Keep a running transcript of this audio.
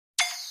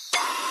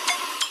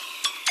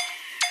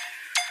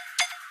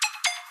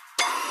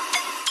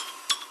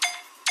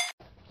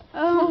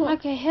Oh,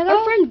 okay. Hello.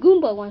 Our friend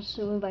Goomba wants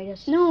to invite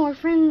us. No, our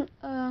friends.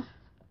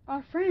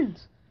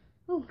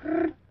 Oh,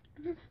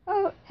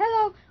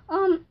 hello.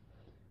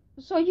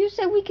 So you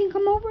said we can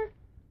come over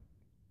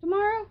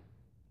tomorrow?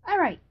 All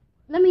right.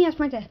 Let me ask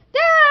my dad.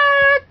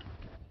 Dad!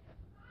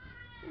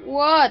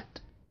 What?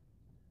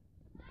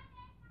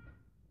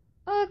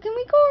 Can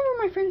we go over to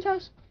my friend's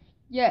house?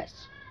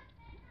 Yes.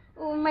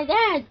 Oh, my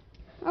dad.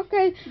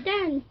 Okay.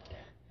 Dad.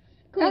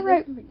 All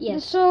right.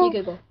 Yes. So you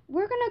could go.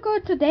 we're gonna go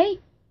today.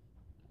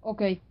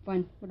 Okay,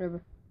 fine,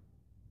 whatever.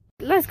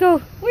 Let's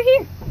go. We're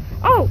here.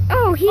 Oh,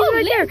 he's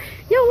right Link. there.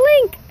 Yo,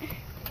 Link.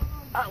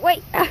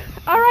 Wait.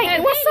 All right. Hey,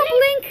 What's up,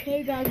 Link?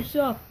 Hey guys, what's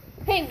up?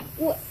 Hey,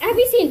 have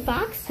you seen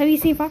Fox? Have you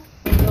seen Fox?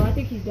 No, I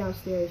think he's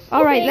downstairs.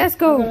 All right, let's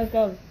go. Okay, let's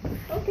go.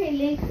 Okay,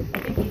 Link. I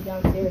think he's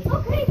downstairs.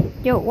 Okay.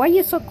 Yo, why are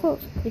you so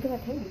close? Because I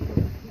came.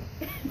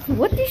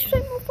 What did you say,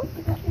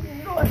 motherfucker?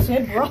 You know what I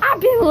said, bro. I've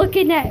been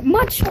looking at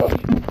much. Stop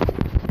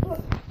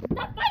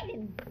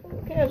fighting.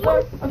 Okay,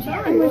 I'm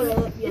sorry.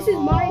 This is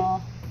my.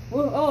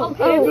 Oh,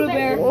 hey, Blue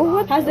Bear.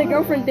 What? How's the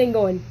girlfriend thing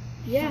going?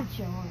 Yeah.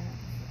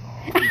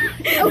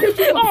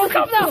 Oh,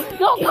 come down!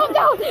 No, come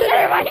down!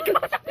 Everybody, come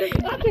down!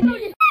 No,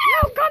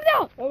 come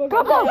down!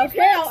 Come down!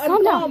 Okay,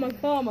 Calm down. I'm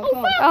calm.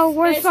 Oh,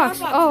 where's Hey, Fox?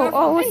 Starbucks, Oh,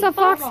 Starbucks. what's up,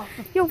 Fox?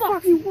 Starbucks. Yo,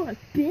 Fox, you want,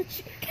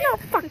 bitch? No,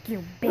 fuck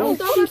you, bitch.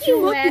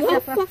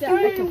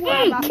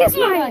 Hey, kiss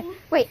my.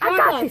 Wait, I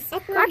got this. I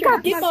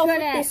got Get this. off with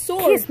this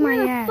sword. Kiss my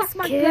ass. Kiss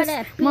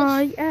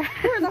my ass.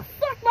 Where the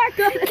fuck my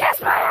gun?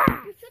 Kiss my ass.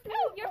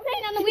 You're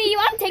playing on the Wii U.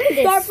 I'm taking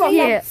this. Starbucks.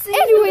 Yeah.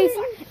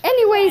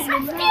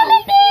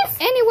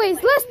 Anyways,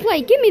 let's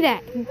play. Give me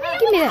that. Give me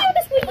that.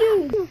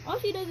 All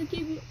she does is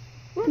keep you.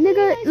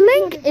 Nigga,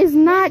 Link is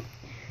not.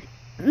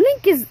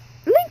 Link. You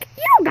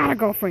don't got a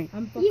girlfriend.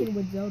 I'm fucking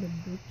with Zelda,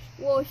 bitch.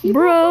 Well, she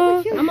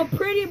Bruh. I'm a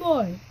pretty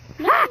boy.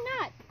 No, I'm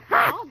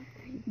not.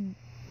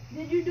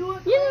 Did you do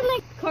it? You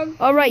look like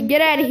All right,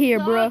 get out of here,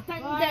 bro.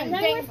 Wait, Wait,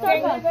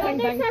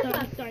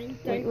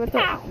 what the?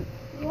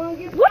 What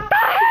the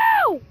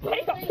hell?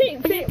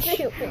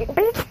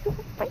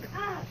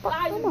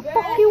 I'ma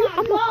fuck you.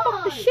 I'ma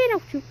fuck the shit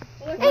out you.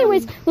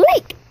 Anyways,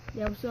 Link.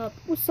 Yeah, what's up?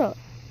 What's up?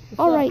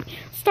 All right,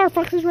 Star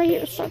Fox is right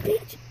here.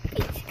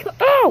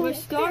 Oh!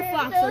 Star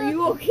Fox, are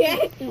you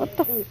okay? What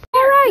the? All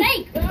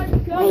right.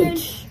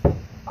 Wait.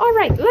 All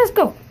right, let's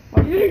go.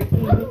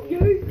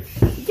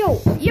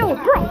 Yo,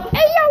 bro.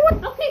 Hey, yo,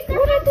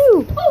 what I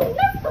do? Oh,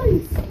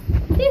 Netflix.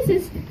 This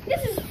is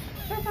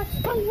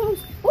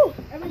Oh.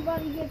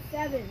 everybody gets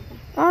 7.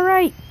 All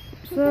right.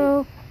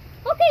 So.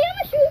 Okay, I'm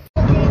gonna shoot.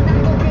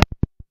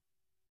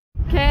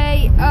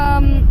 Okay.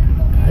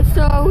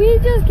 So we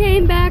just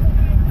came back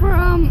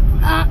from.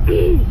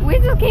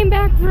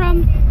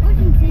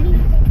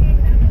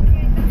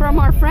 From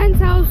our friend's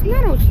house.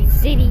 Not Ocean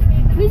City.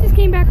 We just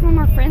came back from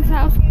our friend's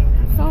house.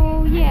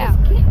 So yeah.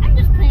 I'm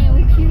just playing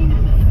with you.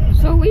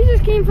 So we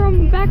just came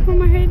back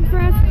from our friend's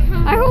house.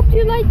 I hope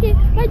you liked it.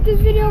 Like this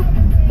video.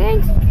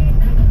 Thanks.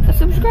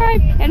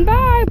 Subscribe and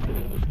bye.